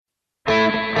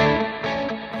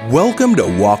Welcome to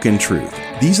Walk in Truth.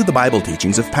 These are the Bible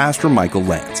teachings of Pastor Michael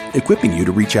Lance, equipping you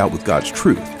to reach out with God's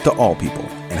truth to all people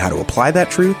and how to apply that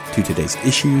truth to today's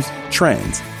issues,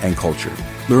 trends, and culture.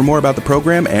 Learn more about the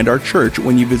program and our church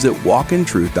when you visit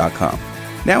walkintruth.com.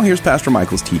 Now here's Pastor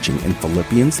Michael's teaching in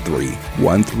Philippians 3,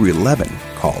 1 through 11,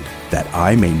 called That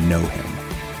I May Know Him.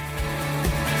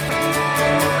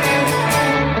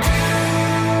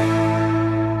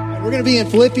 We're going to be in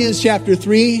Philippians chapter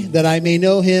 3, That I May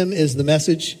Know Him is the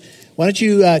message. Why don't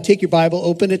you take your Bible,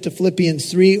 open it to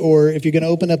Philippians 3, or if you're going to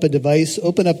open up a device,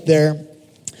 open up there.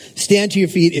 Stand to your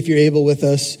feet if you're able with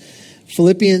us.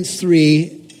 Philippians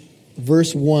 3,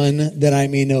 verse 1, That I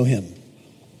May Know Him.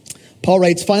 Paul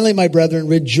writes, "Finally, my brethren,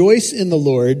 rejoice in the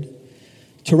Lord.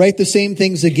 To write the same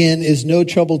things again is no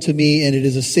trouble to me, and it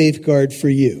is a safeguard for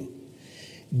you.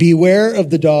 Beware of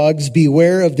the dogs,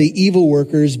 beware of the evil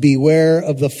workers, beware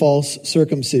of the false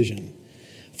circumcision.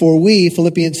 For we,"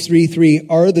 Philippians 3:3,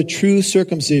 "are the true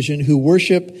circumcision who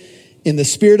worship in the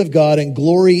Spirit of God and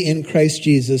glory in Christ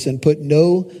Jesus and put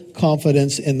no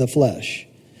confidence in the flesh.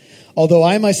 Although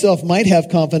I myself might have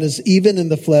confidence even in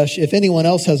the flesh, if anyone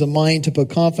else has a mind to put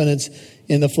confidence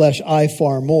in the flesh, I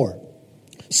far more.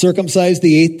 Circumcised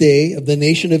the 8th day, of the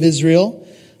nation of Israel,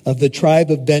 of the tribe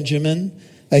of Benjamin,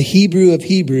 a Hebrew of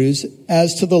Hebrews,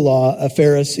 as to the law, a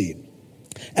Pharisee,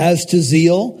 as to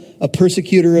zeal, a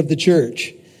persecutor of the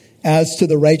church, as to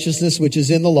the righteousness which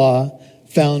is in the law,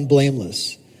 found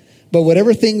blameless. But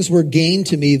whatever things were gained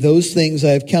to me, those things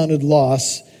I have counted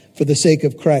loss for the sake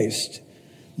of Christ.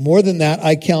 More than that,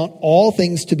 I count all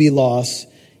things to be loss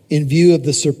in view of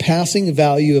the surpassing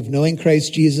value of knowing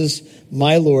Christ Jesus,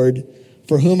 my Lord,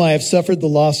 for whom I have suffered the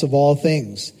loss of all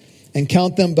things, and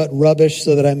count them but rubbish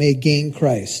so that I may gain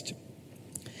Christ,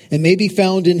 and may be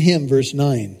found in him," verse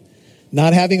 9,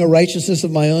 "not having a righteousness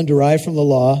of my own derived from the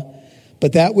law,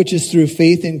 but that which is through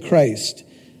faith in Christ,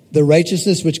 the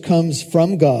righteousness which comes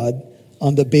from God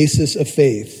on the basis of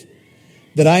faith,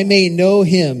 that I may know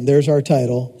him," there's our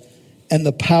title, "and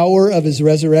the power of his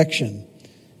resurrection,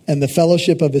 and the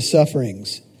fellowship of his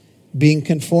sufferings, being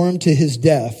conformed to his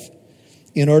death,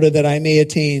 in order that I may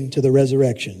attain to the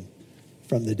resurrection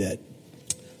from the dead."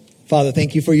 Father,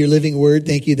 thank you for your living word.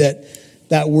 Thank you that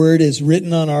that word is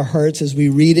written on our hearts as we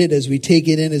read it, as we take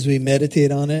it in, as we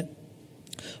meditate on it.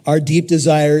 Our deep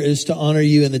desire is to honor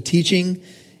you in the teaching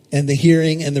and the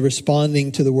hearing and the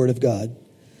responding to the word of God.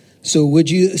 So would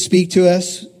you speak to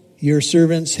us? Your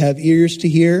servants have ears to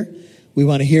hear. We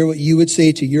want to hear what you would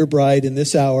say to your bride in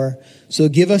this hour. So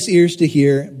give us ears to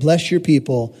hear. Bless your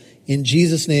people in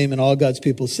Jesus' name, and all God's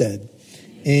people said,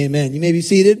 amen. You may be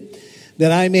seated.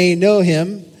 That I may know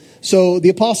him. So the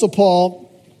Apostle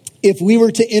Paul, if we were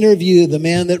to interview the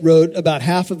man that wrote about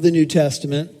half of the New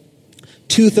Testament,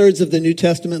 2/3 of the New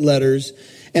Testament letters,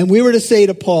 and we were to say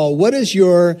to Paul, what is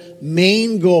your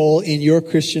main goal in your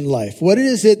Christian life? What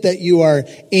is it that you are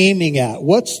aiming at?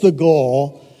 What's the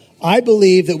goal? I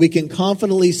believe that we can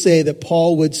confidently say that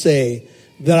Paul would say,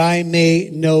 that I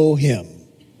may know him.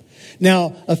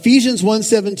 Now, Ephesians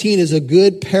 1:17 is a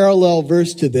good parallel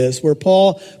verse to this, where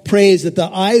Paul prays that the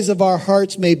eyes of our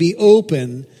hearts may be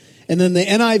open, and then the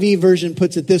NIV version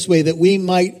puts it this way, that we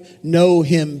might know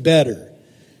him better.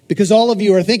 Because all of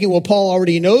you are thinking, well, Paul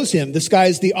already knows him. This guy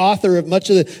is the author of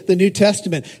much of the New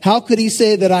Testament. How could he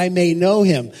say that I may know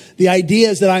him? The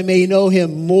idea is that I may know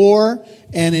him more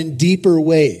and in deeper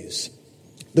ways.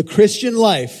 The Christian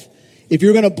life, if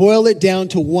you're going to boil it down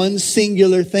to one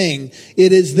singular thing,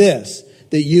 it is this,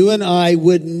 that you and I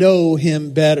would know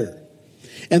him better.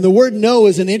 And the word know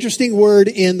is an interesting word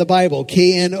in the Bible,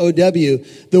 K-N-O-W.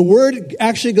 The word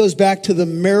actually goes back to the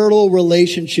marital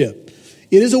relationship.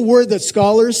 It is a word that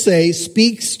scholars say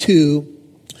speaks to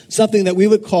something that we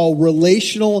would call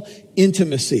relational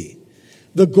intimacy.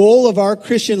 The goal of our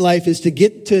Christian life is to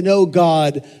get to know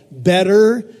God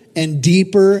better and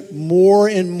deeper, more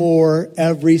and more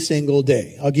every single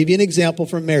day. I'll give you an example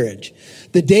from marriage.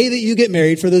 The day that you get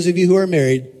married, for those of you who are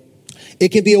married,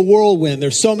 it can be a whirlwind.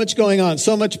 There's so much going on,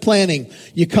 so much planning.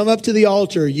 You come up to the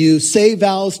altar, you say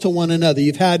vows to one another.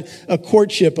 You've had a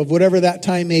courtship of whatever that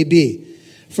time may be.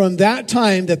 From that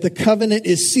time that the covenant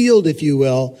is sealed, if you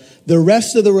will, the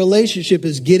rest of the relationship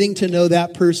is getting to know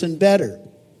that person better.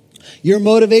 Your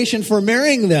motivation for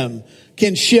marrying them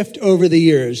can shift over the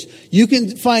years. You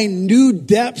can find new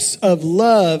depths of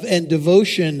love and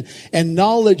devotion and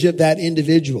knowledge of that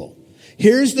individual.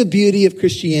 Here's the beauty of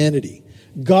Christianity.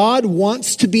 God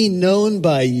wants to be known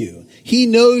by you. He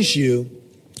knows you,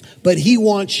 but he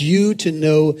wants you to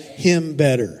know him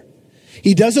better.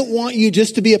 He doesn't want you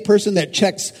just to be a person that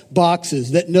checks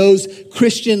boxes, that knows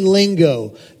Christian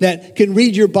lingo, that can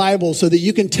read your Bible so that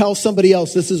you can tell somebody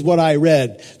else, this is what I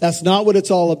read. That's not what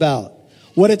it's all about.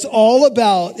 What it's all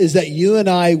about is that you and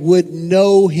I would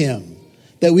know him,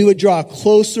 that we would draw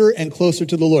closer and closer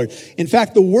to the Lord. In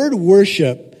fact, the word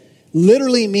worship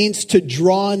literally means to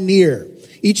draw near.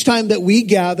 Each time that we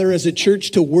gather as a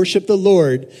church to worship the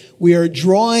Lord, we are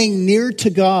drawing near to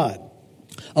God.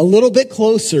 A little bit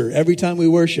closer every time we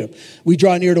worship. We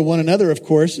draw near to one another, of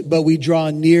course, but we draw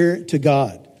near to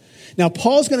God. Now,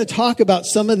 Paul's going to talk about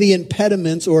some of the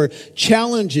impediments or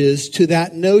challenges to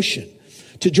that notion,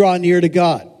 to draw near to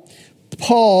God.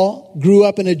 Paul grew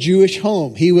up in a Jewish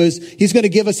home. He's going to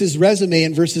give us his resume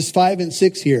in verses 5 and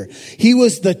 6 here. He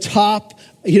was the top,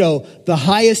 the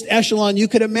highest echelon you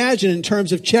could imagine in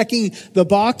terms of checking the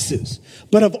boxes.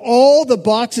 But of all the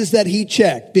boxes that he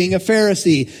checked, being a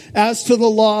Pharisee, as to the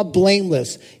law,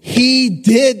 blameless, he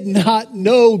did not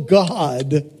know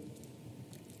God.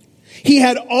 He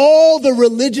had all the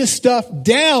religious stuff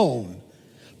down,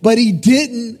 but he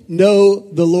didn't know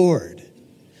the Lord.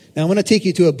 Now, I want to take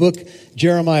you to a book,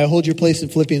 Jeremiah. Hold your place in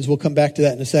Philippians. We'll come back to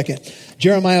that in a second.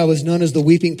 Jeremiah was known as the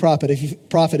weeping prophet.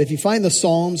 If you find the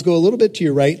Psalms, go a little bit to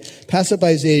your right. Pass up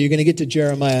Isaiah. You're going to get to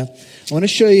Jeremiah. I want to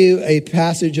show you a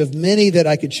passage of many that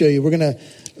I could show you. We're going to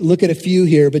look at a few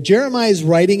here. But Jeremiah is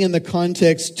writing in the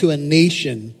context to a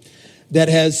nation that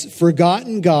has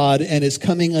forgotten God and is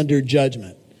coming under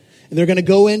judgment. And they're going to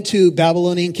go into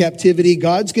Babylonian captivity.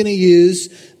 God's going to use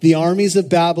the armies of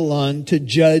Babylon to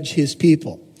judge his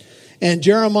people. And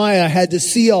Jeremiah had to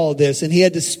see all this, and he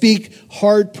had to speak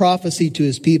hard prophecy to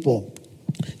his people.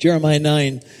 Jeremiah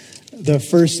 9, the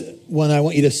first one I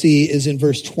want you to see is in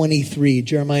verse 23.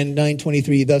 Jeremiah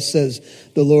 9:23, thus says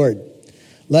the Lord,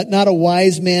 let not a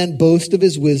wise man boast of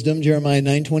his wisdom, Jeremiah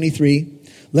 9:23.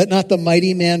 Let not the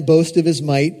mighty man boast of his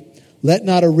might. Let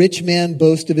not a rich man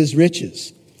boast of his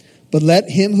riches. But let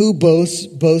him who boasts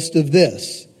boast of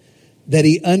this, that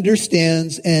he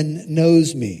understands and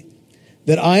knows me,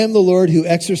 that I am the Lord who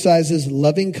exercises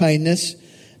loving kindness,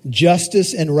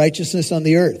 justice, and righteousness on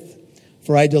the earth.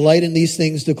 For I delight in these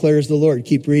things, declares the Lord.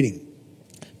 Keep reading.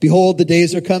 Behold, the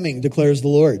days are coming, declares the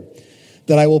Lord,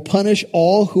 that I will punish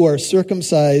all who are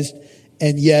circumcised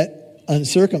and yet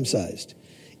uncircumcised,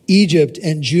 Egypt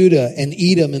and Judah and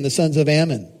Edom and the sons of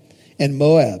Ammon and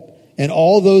Moab, and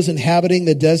all those inhabiting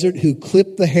the desert who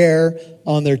clip the hair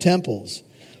on their temples.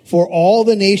 For all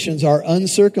the nations are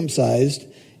uncircumcised,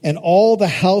 and all the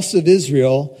house of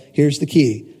Israel, here's the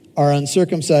key, are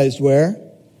uncircumcised where?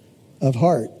 Of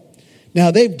heart.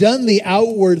 Now, they've done the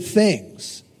outward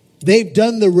things. They've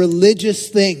done the religious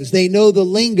things. They know the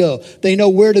lingo. They know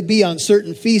where to be on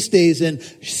certain feast days and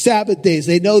Sabbath days.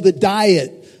 They know the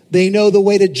diet. They know the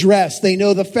way to dress. They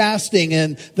know the fasting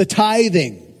and the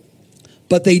tithing.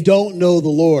 But they don't know the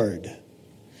Lord.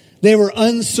 They were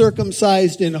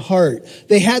uncircumcised in heart.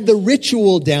 They had the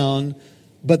ritual down,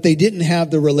 but they didn't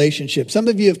have the relationship. Some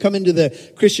of you have come into the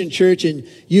Christian church and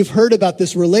you've heard about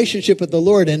this relationship with the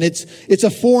Lord, and it's a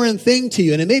foreign thing to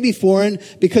you. And it may be foreign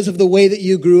because of the way that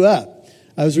you grew up.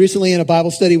 I was recently in a Bible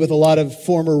study with a lot of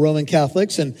former Roman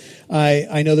Catholics, and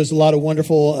I know there's a lot of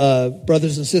wonderful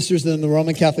brothers and sisters in the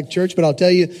Roman Catholic Church, but I'll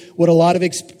tell you what a lot of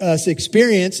us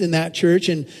experience in that church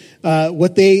and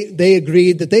what they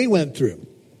agreed that they went through.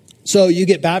 So you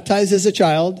get baptized as a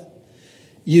child.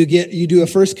 You do a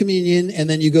first communion, and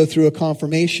then you go through a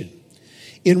confirmation.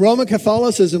 In Roman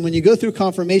Catholicism, when you go through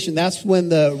confirmation, that's when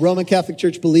the Roman Catholic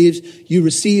Church believes you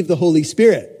receive the Holy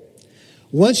Spirit.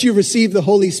 Once you receive the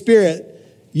Holy Spirit,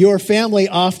 your family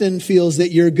often feels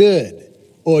that you're good,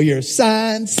 or you're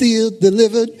signed, sealed,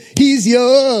 delivered, he's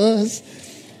yours.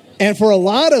 And for a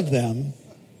lot of them,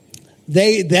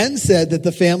 they then said that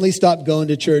the family stopped going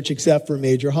to church except for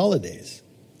major holidays.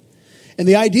 And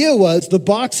the idea was the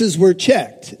boxes were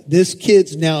checked. This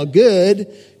kid's now good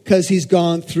because he's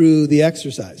gone through the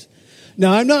exercise.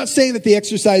 Now, I'm not saying that the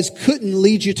exercise couldn't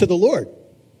lead you to the Lord.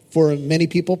 For many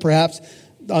people, perhaps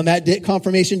on that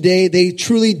confirmation day, they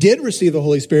truly did receive the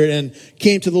Holy Spirit and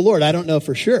came to the Lord. I don't know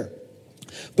for sure.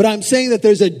 But I'm saying that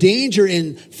there's a danger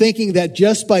in thinking that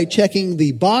just by checking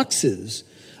the boxes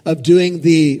of doing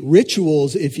the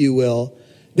rituals, if you will,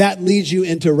 that leads you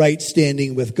into right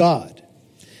standing with God.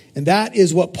 And that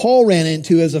is what Paul ran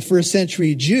into as a first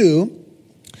century Jew.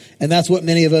 And that's what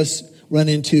many of us run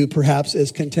into perhaps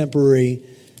as contemporary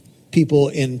people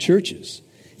in churches.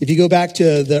 If you go back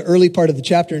to the early part of the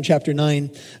chapter, in chapter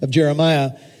 9 of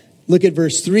Jeremiah, look at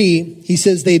verse 3. He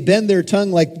says, they bend their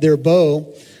tongue like their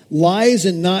bow. Lies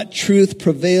and not truth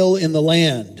prevail in the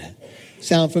land.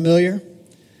 Sound familiar?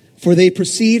 For they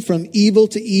proceed from evil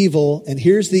to evil, and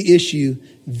here's the issue,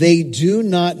 they do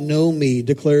not know me,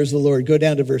 declares the Lord. Go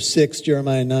down to verse 6,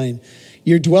 Jeremiah 9.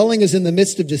 Your dwelling is in the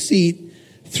midst of deceit.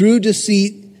 Through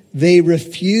deceit they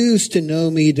refuse to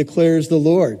know me, declares the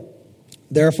Lord.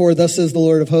 Therefore, thus says the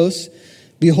Lord of hosts,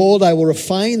 behold, I will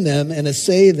refine them and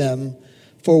assay them.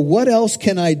 For what else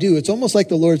can I do? It's almost like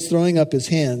the Lord's throwing up his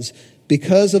hands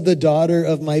because of the daughter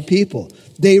of my people.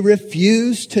 They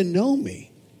refuse to know me.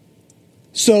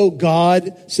 So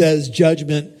God says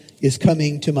judgment is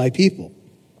coming to my people.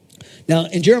 Now,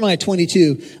 in Jeremiah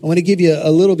 22, I want to give you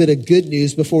a little bit of good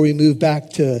news before we move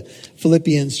back to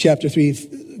Philippians chapter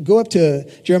 3. Go up to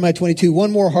Jeremiah 22,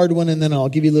 one more hard one, and then I'll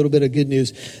give you a little bit of good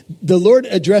news. The Lord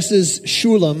addresses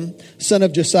Shulem, son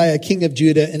of Josiah, king of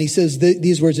Judah, and he says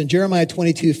these words in Jeremiah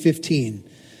 22:15.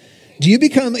 Do you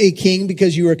become a king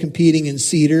because you are competing in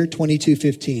cedar?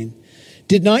 22:15.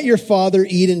 Did not your father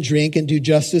eat and drink and do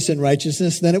justice and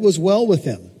righteousness? Then it was well with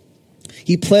him.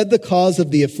 He pled the cause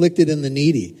of the afflicted and the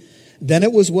needy. Then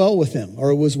it was well with him,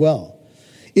 or it was well.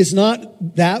 Is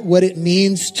not that what it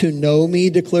means to know me,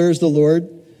 declares the Lord?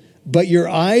 But your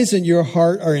eyes and your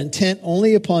heart are intent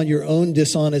only upon your own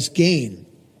dishonest gain,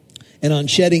 and on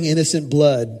shedding innocent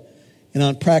blood, and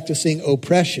on practicing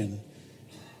oppression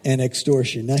and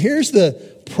extortion. Now here's the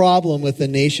problem with the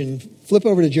nation. Flip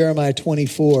over to Jeremiah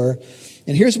 24.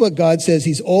 And here's what God says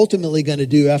he's ultimately going to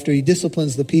do after he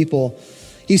disciplines the people.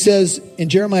 He says in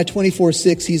Jeremiah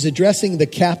 24:6, he's addressing the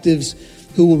captives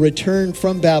who will return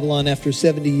from Babylon after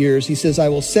 70 years. He says, I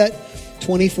will set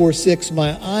 24:6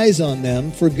 my eyes on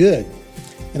them for good,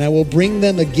 and I will bring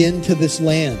them again to this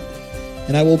land,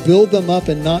 and I will build them up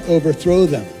and not overthrow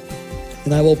them,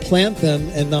 and I will plant them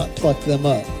and not pluck them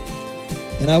up,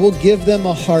 and I will give them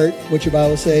a heart, what's your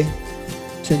Bible say?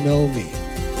 To know me.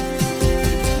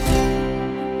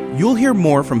 You'll hear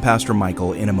more from Pastor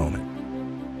Michael in a moment.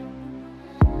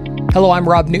 Hello, I'm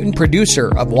Rob Newton,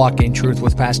 producer of Walk in Truth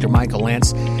with Pastor Michael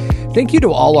Lance. Thank you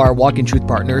to all our Walk in Truth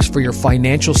partners for your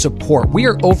financial support. We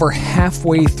are over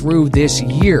halfway through this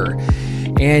year,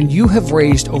 and you have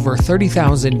raised over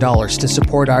 $30,000 to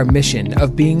support our mission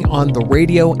of being on the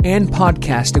radio and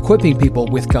podcast, equipping people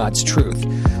with God's truth.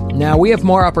 Now, we have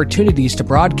more opportunities to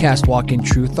broadcast Walk in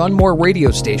Truth on more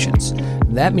radio stations.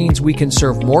 That means we can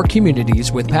serve more communities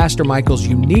with Pastor Michael's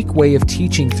unique way of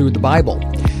teaching through the Bible.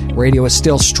 Radio is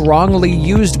still strongly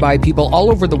used by people all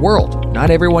over the world.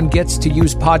 Not everyone gets to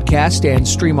use podcast and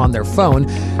stream on their phone,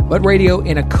 but radio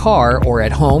in a car or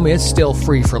at home is still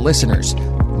free for listeners.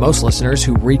 Most listeners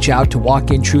who reach out to Walk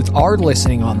in Truth are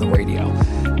listening on the radio.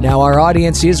 Now our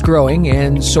audience is growing,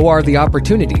 and so are the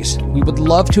opportunities. We would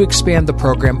love to expand the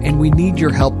program, and we need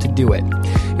your help to do it.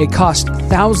 It costs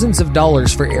thousands of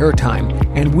dollars for airtime,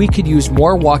 and we could use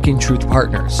more Walk in Truth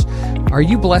partners. Are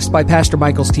you blessed by Pastor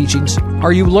Michael's teachings?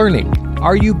 Are you learning?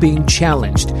 Are you being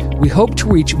challenged? We hope to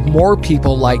reach more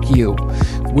people like you.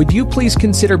 Would you please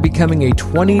consider becoming a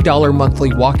 $20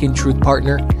 monthly Walk in Truth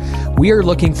partner? We are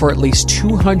looking for at least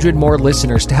 200 more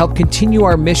listeners to help continue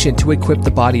our mission to equip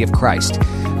the body of Christ.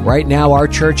 Right now, our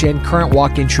church and current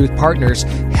Walk in Truth partners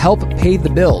help pay the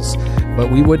bills,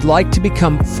 but we would like to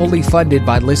become fully funded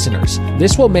by listeners.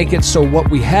 This will make it so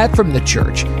what we have from the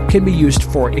church can be used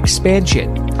for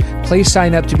expansion. Please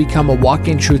sign up to become a Walk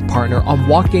in Truth partner on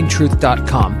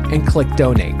walkintruth.com and click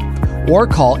donate, or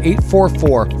call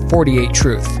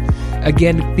 844-48-TRUTH.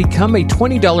 Again, become a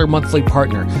 $20 monthly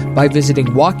partner by visiting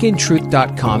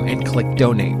walkintruth.com and click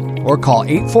donate, or call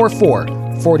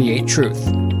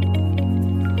 844-48-TRUTH.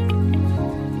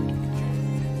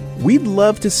 We'd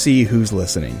love to see who's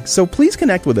listening, so please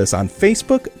connect with us on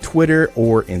Facebook, Twitter,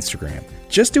 or Instagram.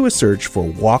 Just do a search for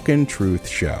Walk in Truth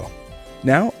Show.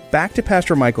 Now, back to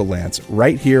Pastor Michael Lance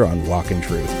right here on Walk in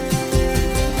Truth.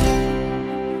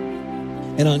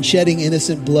 And on shedding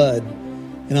innocent blood,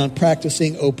 and on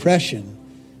practicing oppression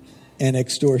and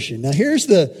extortion. Now here's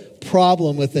the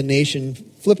problem with the nation.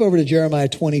 Flip over to Jeremiah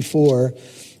 24,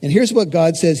 and here's what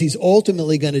God says he's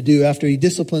ultimately going to do after he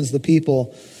disciplines the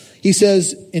people. He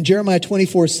says in Jeremiah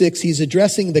 24:6, he's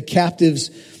addressing the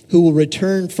captives who will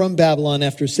return from Babylon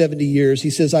after 70 years. He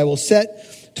says, I will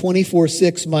set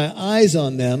 24:6 my eyes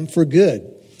on them for good,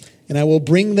 and I will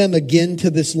bring them again to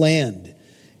this land,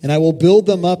 and I will build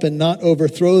them up and not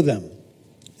overthrow them,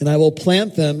 and I will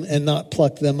plant them and not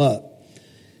pluck them up,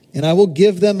 and I will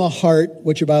give them a heart,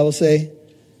 what's your Bible say?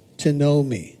 To know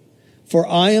me. For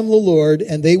I am the Lord,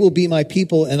 and they will be my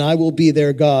people, and I will be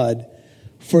their God.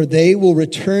 For they will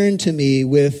return to me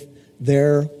with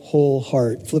their whole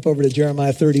heart. Flip over to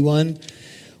Jeremiah 31,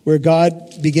 where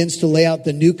God begins to lay out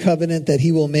the new covenant that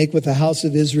he will make with the house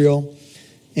of Israel.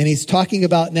 And he's talking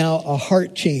about now a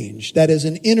heart change. That is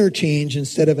an inner change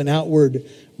instead of an outward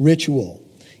ritual.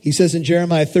 He says in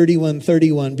Jeremiah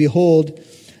 31:31, behold,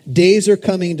 days are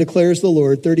coming, declares the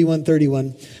Lord,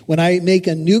 31:31, when I make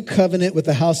a new covenant with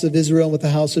the house of Israel and with the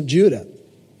house of Judah.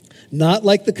 Not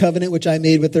like the covenant which I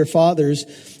made with their fathers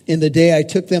in the day I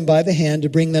took them by the hand to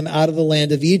bring them out of the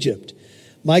land of Egypt.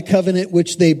 My covenant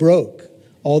which they broke,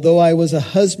 although I was a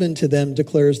husband to them,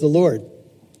 declares the Lord.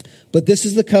 But this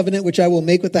is the covenant which I will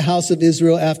make with the house of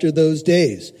Israel after those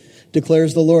days,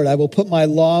 declares the Lord. I will put my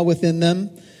law within them,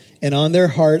 and on their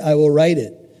heart I will write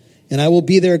it. And I will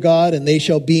be their God, and they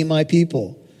shall be my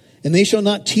people. And they shall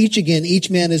not teach again each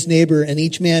man his neighbor and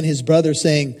each man his brother,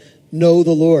 saying, know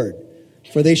the Lord.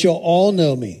 For they shall all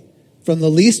know me, from the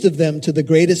least of them to the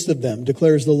greatest of them,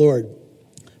 declares the Lord.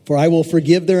 For I will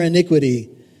forgive their iniquity,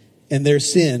 and their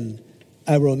sin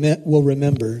I will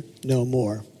remember no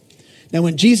more. Now,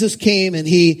 when Jesus came and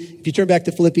if you turn back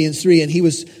to Philippians 3, and he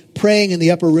was praying in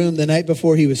the upper room the night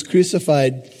before he was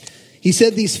crucified, he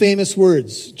said these famous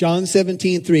words, John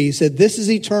 17:3. He said, this is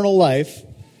eternal life,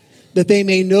 that they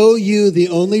may know you, the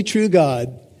only true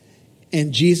God,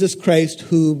 and Jesus Christ,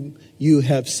 whom you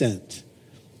have sent.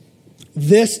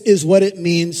 This is what it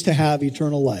means to have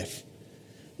eternal life,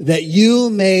 that you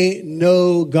may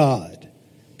know God.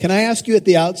 Can I ask you at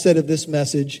the outset of this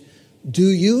message, do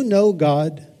you know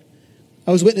God?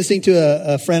 I was witnessing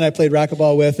to a friend I played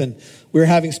racquetball with, and we were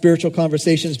having spiritual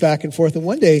conversations back and forth. And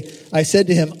one day I said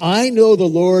to him, I know the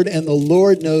Lord and the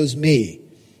Lord knows me.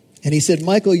 And he said,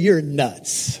 Michael, you're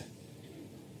nuts.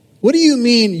 What do you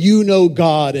mean you know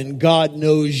God and God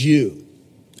knows you?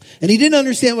 And he didn't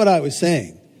understand what I was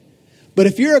saying. But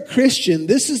if you're a Christian,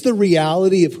 this is the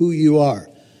reality of who you are.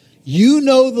 You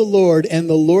know the Lord and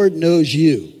the Lord knows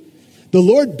you. The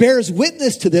Lord bears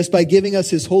witness to this by giving us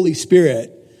his Holy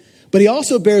Spirit. But he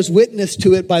also bears witness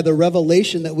to it by the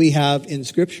revelation that we have in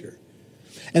Scripture.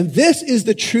 And this is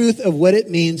the truth of what it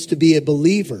means to be a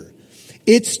believer.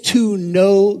 It's to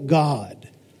know God.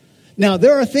 Now,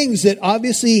 there are things that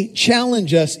obviously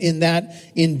challenge us in that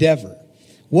endeavor.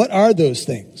 What are those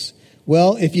things?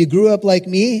 Well, if you grew up like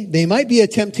me, they might be a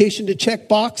temptation to check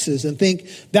boxes and think,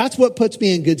 that's what puts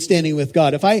me in good standing with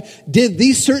God. If I did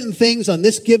these certain things on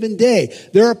this given day,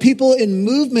 there are people in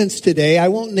movements today, I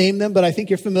won't name them, but I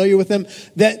think you're familiar with them,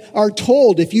 that are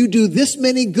told, if you do this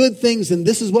many good things, then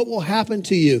this is what will happen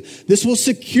to you. This will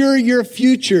secure your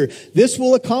future. This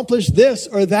will accomplish this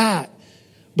or that.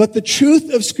 But the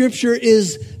truth of Scripture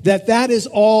is that is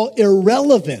all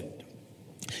irrelevant.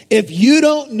 If you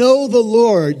don't know the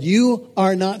Lord, you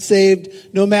are not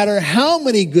saved no matter how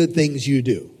many good things you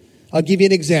do. I'll give you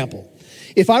an example.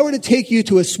 If I were to take you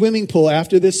to a swimming pool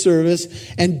after this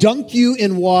service and dunk you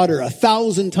in water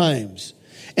 1,000 times,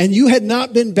 and you had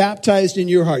not been baptized in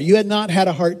your heart, you had not had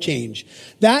a heart change,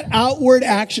 that outward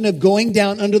action of going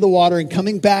down under the water and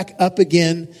coming back up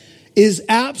again is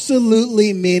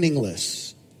absolutely meaningless.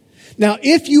 Now,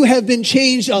 if you have been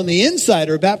changed on the inside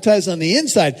or baptized on the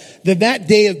inside, then that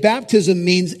day of baptism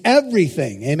means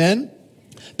everything. Amen?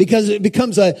 Because it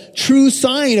becomes a true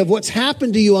sign of what's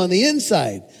happened to you on the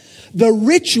inside. The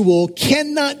ritual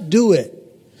cannot do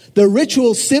it. The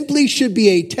ritual simply should be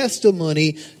a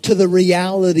testimony to the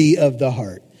reality of the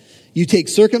heart. You take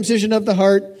circumcision of the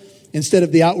heart instead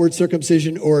of the outward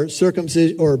circumcision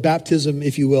or baptism,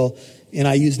 if you will. And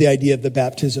I use the idea of the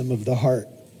baptism of the heart.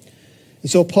 And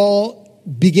so Paul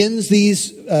begins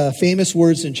these famous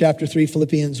words in chapter 3,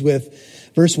 Philippians,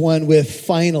 with verse 1 with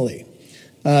finally.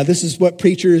 This is what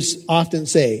preachers often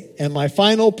say. And my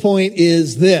final point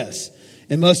is this.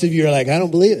 And most of you are like, I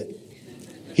don't believe it.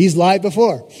 He's lied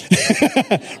before.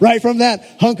 Right from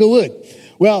that hunk of wood.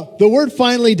 Well, the word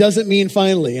finally doesn't mean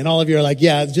finally. And all of you are like,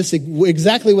 yeah, it's just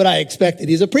exactly what I expected.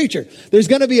 He's a preacher. There's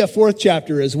going to be a fourth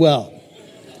chapter as well.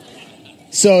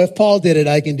 So if Paul did it,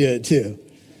 I can do it too.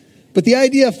 But the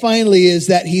idea finally is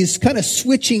that he's kind of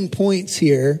switching points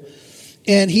here.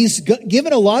 And he's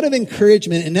given a lot of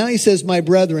encouragement. And now he says, my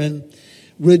brethren,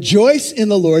 rejoice in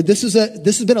the Lord. This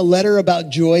has been a letter about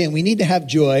joy, and we need to have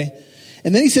joy.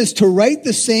 And then he says, to write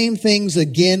the same things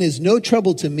again is no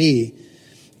trouble to me,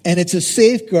 and it's a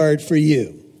safeguard for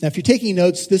you. Now, if you're taking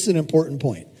notes, this is an important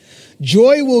point.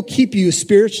 Joy will keep you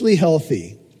spiritually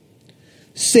healthy.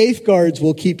 Safeguards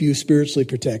will keep you spiritually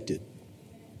protected.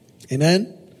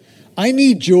 Amen? I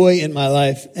need joy in my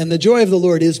life, and the joy of the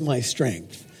Lord is my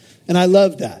strength. And I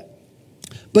love that.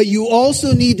 But you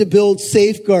also need to build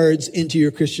safeguards into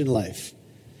your Christian life.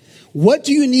 What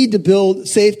do you need to build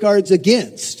safeguards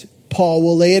against? Paul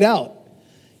will lay it out.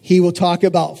 He will talk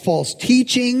about false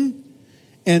teaching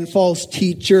and false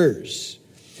teachers.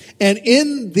 And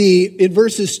in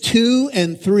verses 2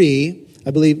 and 3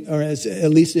 I believe, or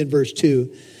at least in verse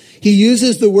 2. He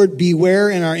uses the word beware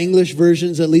in our English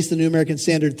versions, at least the New American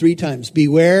Standard, 3 times.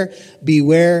 Beware,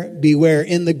 beware, beware.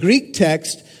 In the Greek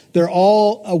text, they're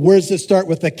all words that start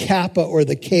with the kappa or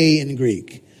the K in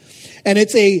Greek. And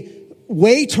it's a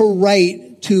way to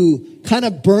write to kind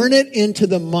of burn it into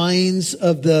the minds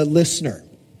of the listener.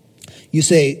 You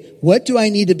say, what do I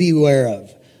need to be aware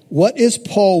of? What is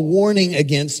Paul warning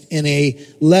against in a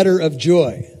letter of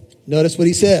joy? Notice what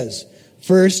he says.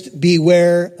 First,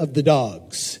 beware of the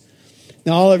dogs.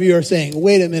 Now, all of you are saying,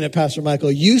 wait a minute, Pastor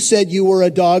Michael, you said you were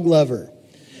a dog lover.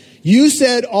 You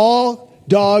said all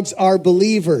dogs are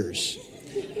believers.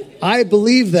 I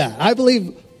believe that. I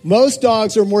believe most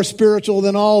dogs are more spiritual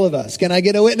than all of us. Can I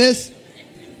get a witness?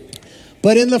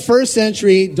 But in the first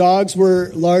century, dogs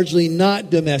were largely not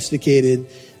domesticated.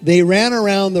 They ran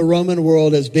around the Roman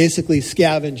world as basically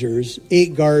scavengers,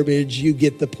 ate garbage, you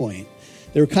get the point.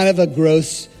 They were kind of a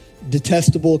gross,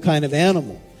 detestable kind of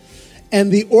animal.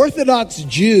 And the Orthodox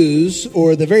Jews,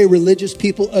 or the very religious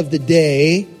people of the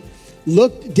day,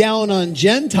 looked down on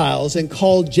Gentiles and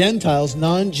called Gentiles,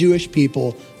 non-Jewish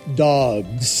people,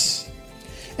 dogs.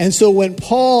 And so when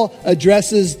Paul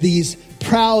addresses these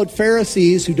proud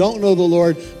Pharisees who don't know the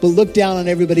Lord but look down on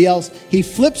everybody else, he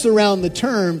flips around the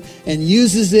term and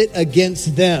uses it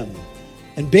against them.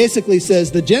 And basically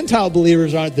says the Gentile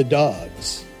believers aren't the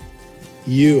dogs.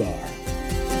 You are.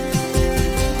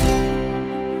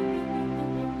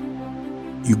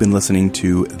 You've been listening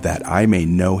to That I May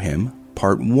Know Him,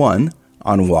 Part 1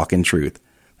 on Walk in Truth.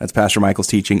 That's Pastor Michael's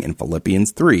teaching in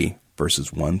Philippians 3,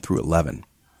 verses 1 through 11.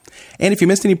 And if you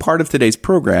missed any part of today's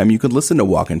program, you could listen to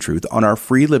Walk in Truth on our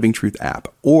free Living Truth app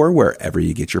or wherever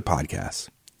you get your podcasts.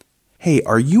 Hey,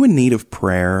 are you in need of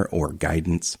prayer or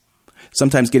guidance?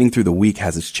 Sometimes getting through the week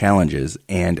has its challenges,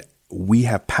 and we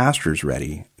have pastors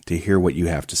ready to hear what you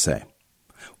have to say.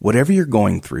 Whatever you're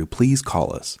going through, please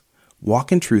call us.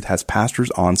 Walk in Truth has pastors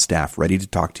on staff ready to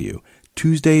talk to you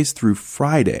Tuesdays through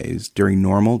Fridays during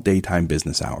normal daytime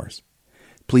business hours.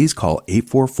 Please call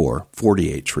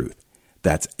 844-48-TRUTH.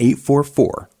 That's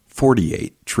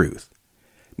 844-48-TRUTH.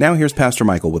 Now here's Pastor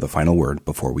Michael with a final word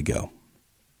before we go.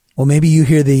 Well, maybe you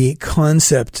hear the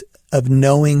concept of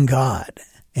knowing God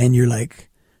and you're like,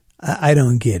 I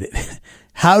don't get it.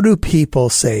 How do people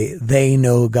say they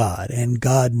know God and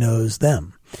God knows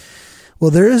them?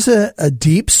 Well, there is a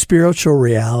deep spiritual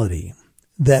reality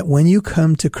that when you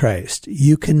come to Christ,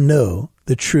 you can know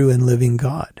the true and living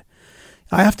God.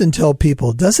 I often tell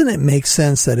people, doesn't it make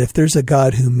sense that if there's a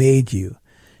God who made you,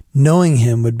 knowing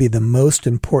him would be the most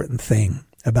important thing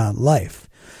about life?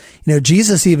 You know,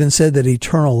 Jesus even said that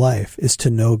eternal life is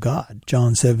to know God,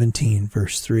 John 17,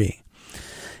 verse 3.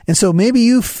 And so maybe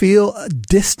you feel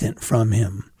distant from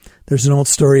him. There's an old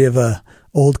story of a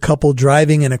old couple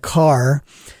driving in a car,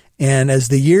 and as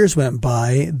the years went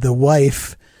by, the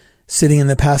wife sitting in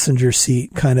the passenger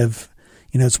seat kind of,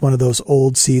 it's one of those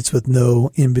old seats with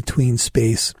no in-between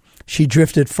space. She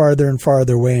drifted farther and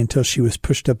farther away until she was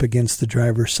pushed up against the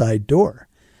driver's side door.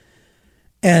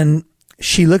 And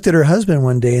she looked at her husband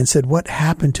one day and said, "What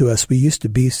happened to us? We used to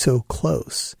be so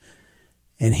close."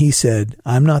 And he said,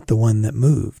 "I'm not the one that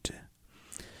moved."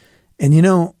 And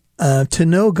to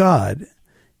know God,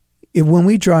 when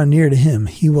we draw near to him,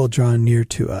 he will draw near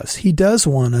to us. He does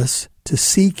want us to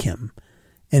seek him,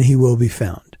 and he will be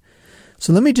found.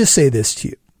 So let me just say this to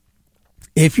you.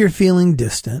 If you're feeling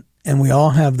distant, and we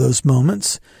all have those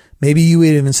moments, maybe you would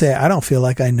even say, "I don't feel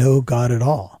like I know God at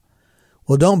all."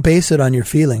 Well, don't base it on your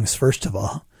feelings, first of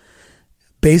all.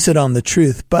 Base it on the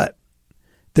truth, but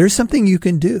there's something you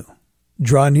can do.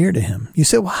 Draw near to him. You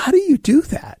say, well, how do you do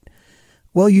that?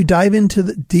 Well, you dive into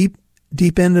the deep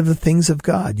end of the things of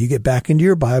God. You get back into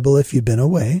your Bible if you've been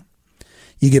away.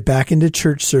 You get back into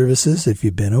church services if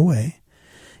you've been away.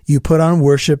 You put on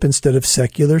worship instead of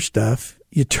secular stuff.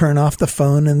 You turn off the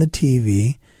phone and the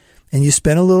TV, and you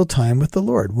spend a little time with the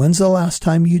Lord. When's the last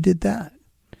time you did that?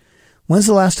 When's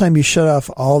the last time you shut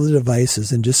off all the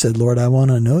devices and just said, "Lord, I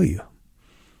want to know you.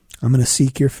 I'm going to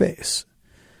seek your face"?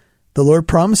 The Lord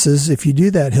promises if you do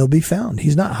that, he'll be found.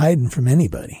 He's not hiding from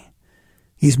anybody.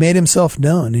 He's made himself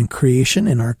known in creation,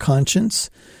 in our conscience,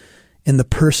 in the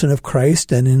person of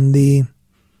Christ, and in the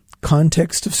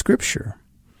context of Scripture,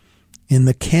 in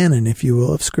the canon, if you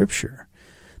will, of Scripture.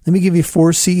 Let me give you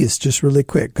 4 C's just really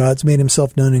quick. God's made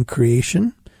himself known in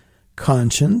creation,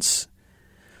 conscience.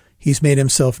 He's made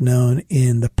himself known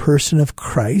in the person of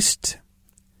Christ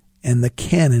and the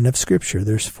canon of Scripture.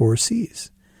 There's 4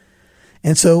 C's.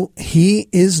 And so he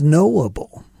is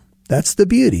knowable. That's the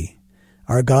beauty.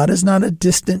 Our God is not a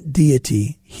distant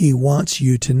deity. He wants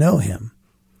you to know him,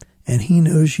 and he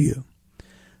knows you.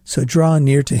 So draw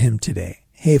near to him today.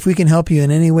 Hey, if we can help you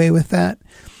in any way with that,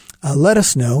 let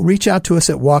us know. Reach out to us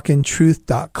at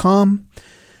walkintruth.com.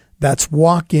 That's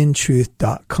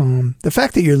walkintruth.com. The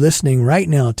fact that you're listening right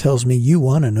now tells me you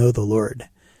want to know the Lord.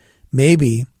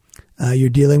 Maybe you're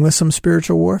dealing with some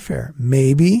spiritual warfare.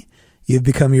 Maybe you've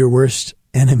become your worst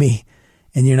enemy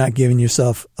and you're not giving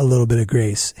yourself a little bit of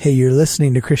grace. Hey, you're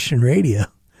listening to Christian radio.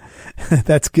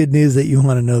 That's good news that you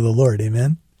want to know the Lord.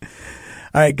 Amen.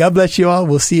 All right. God bless you all.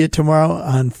 We'll see you tomorrow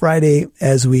on Friday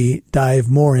as we dive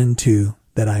more into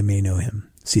That I May Know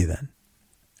Him. See you then.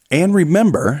 And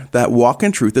remember that Walk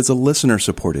in Truth is a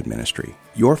listener-supported ministry.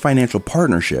 Your financial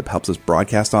partnership helps us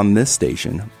broadcast on this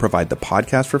station, provide the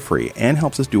podcast for free, and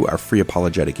helps us do our free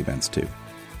apologetic events too.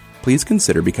 Please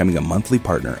consider becoming a monthly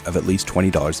partner of at least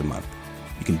 $20 a month.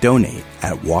 You can donate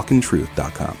at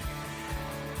walkintruth.com.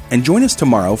 And join us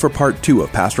tomorrow for part 2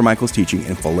 of Pastor Michael's teaching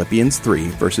in Philippians 3,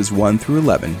 verses 1 through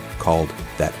 11, called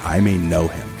That I May Know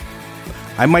Him.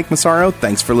 I'm Mike Massaro.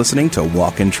 Thanks for listening to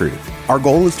Walk in Truth. Our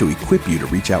goal is to equip you to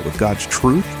reach out with God's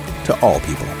truth to all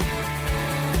people.